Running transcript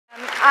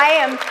I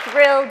am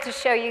thrilled to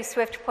show you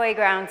Swift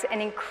Playgrounds,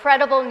 an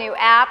incredible new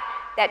app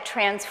that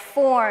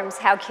transforms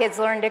how kids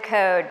learn to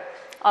code.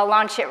 I'll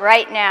launch it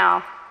right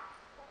now.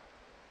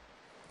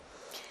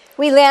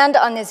 We land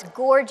on this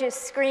gorgeous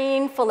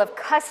screen full of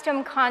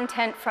custom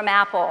content from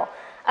Apple.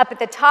 Up at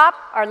the top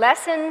are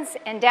lessons,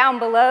 and down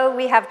below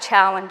we have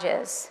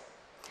challenges.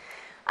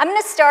 I'm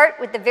going to start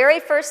with the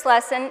very first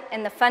lesson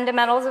in the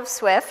fundamentals of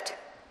Swift.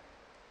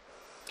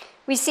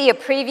 We see a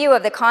preview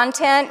of the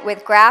content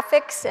with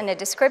graphics and a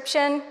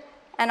description,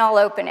 and I'll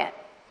open it.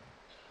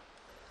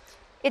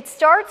 It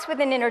starts with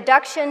an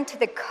introduction to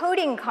the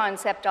coding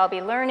concept I'll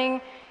be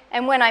learning,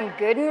 and when I'm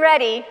good and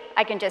ready,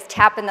 I can just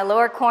tap in the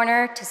lower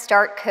corner to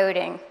start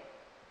coding.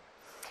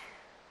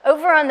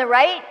 Over on the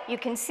right, you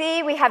can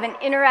see we have an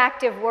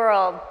interactive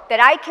world that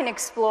I can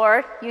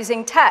explore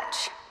using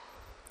touch.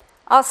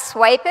 I'll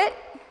swipe it,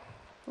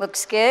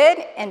 looks good,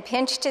 and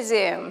pinch to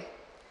zoom.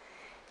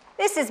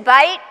 This is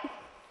Byte.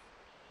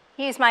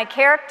 He's my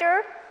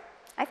character.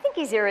 I think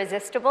he's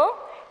irresistible,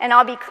 and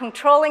I'll be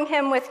controlling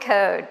him with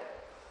code.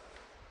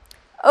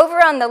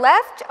 Over on the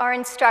left are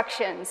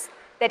instructions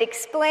that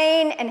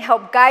explain and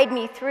help guide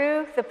me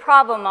through the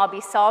problem I'll be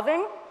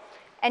solving.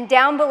 And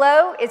down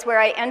below is where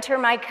I enter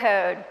my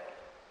code.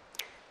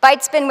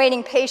 Byte's been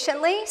waiting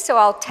patiently, so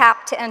I'll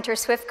tap to enter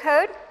Swift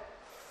code.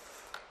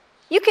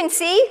 You can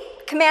see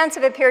commands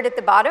have appeared at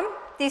the bottom.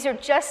 These are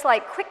just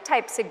like quick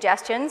type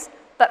suggestions,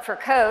 but for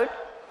code.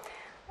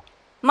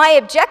 My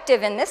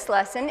objective in this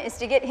lesson is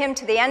to get him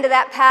to the end of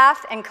that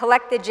path and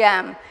collect the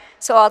gem.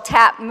 So I'll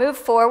tap move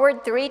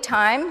forward 3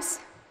 times,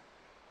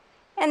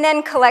 and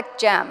then collect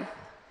gem.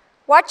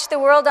 Watch the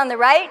world on the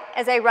right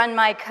as I run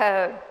my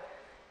code.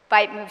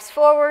 Byte moves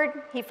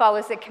forward, he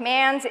follows the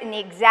commands in the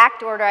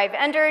exact order I've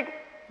entered,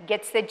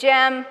 gets the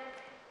gem,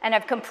 and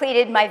I've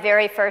completed my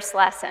very first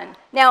lesson.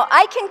 Now,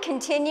 I can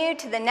continue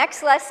to the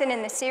next lesson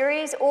in the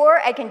series, or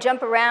I can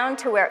jump around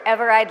to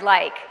wherever I'd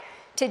like.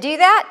 To do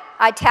that,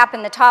 I tap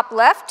in the top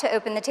left to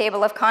open the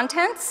table of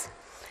contents,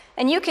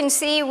 and you can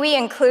see we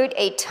include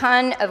a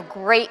ton of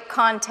great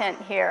content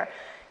here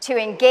to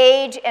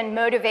engage and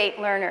motivate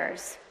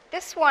learners.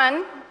 This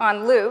one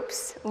on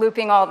loops,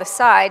 looping all the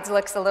sides,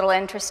 looks a little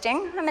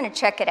interesting. I'm going to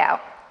check it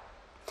out.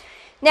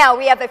 Now,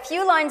 we have a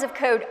few lines of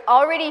code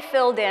already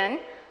filled in.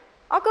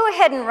 I'll go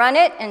ahead and run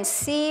it and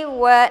see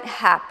what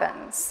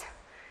happens.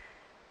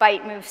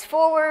 Byte moves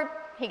forward,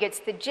 he gets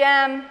the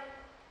gem,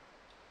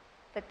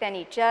 but then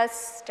he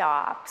just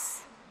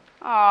stops.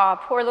 Aw,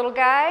 poor little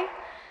guy.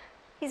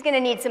 He's going to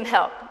need some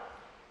help.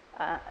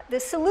 The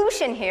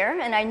solution here,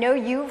 and I know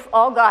you've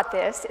all got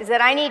this, is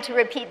that I need to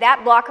repeat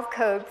that block of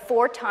code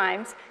 4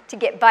 times to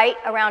get Byte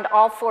around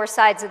all 4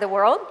 sides of the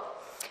world.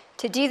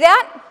 To do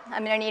that,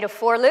 I'm going to need a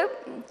for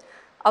loop.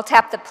 I'll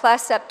tap the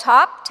plus up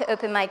top to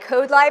open my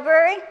code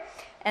library,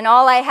 and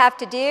all I have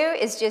to do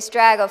is just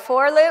drag a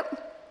for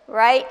loop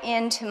right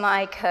into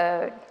my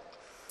code.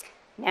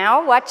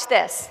 Now, watch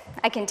this.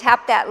 I can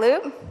tap that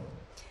loop,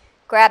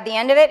 grab the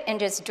end of it, and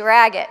just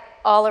drag it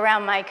all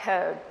around my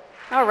code.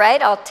 All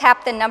right, I'll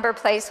tap the number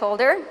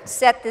placeholder,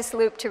 set this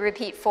loop to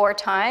repeat 4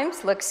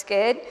 times. Looks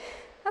good.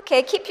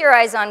 Okay, keep your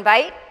eyes on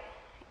Byte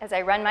as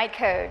I run my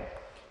code.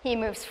 He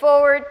moves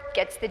forward,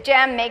 gets the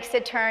gem, makes a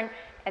turn,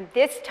 and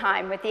this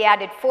time with the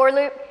added for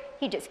loop,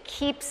 he just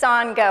keeps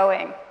on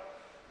going.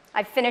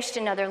 I've finished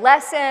another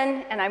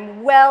lesson, and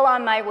I'm well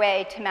on my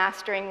way to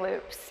mastering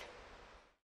loops.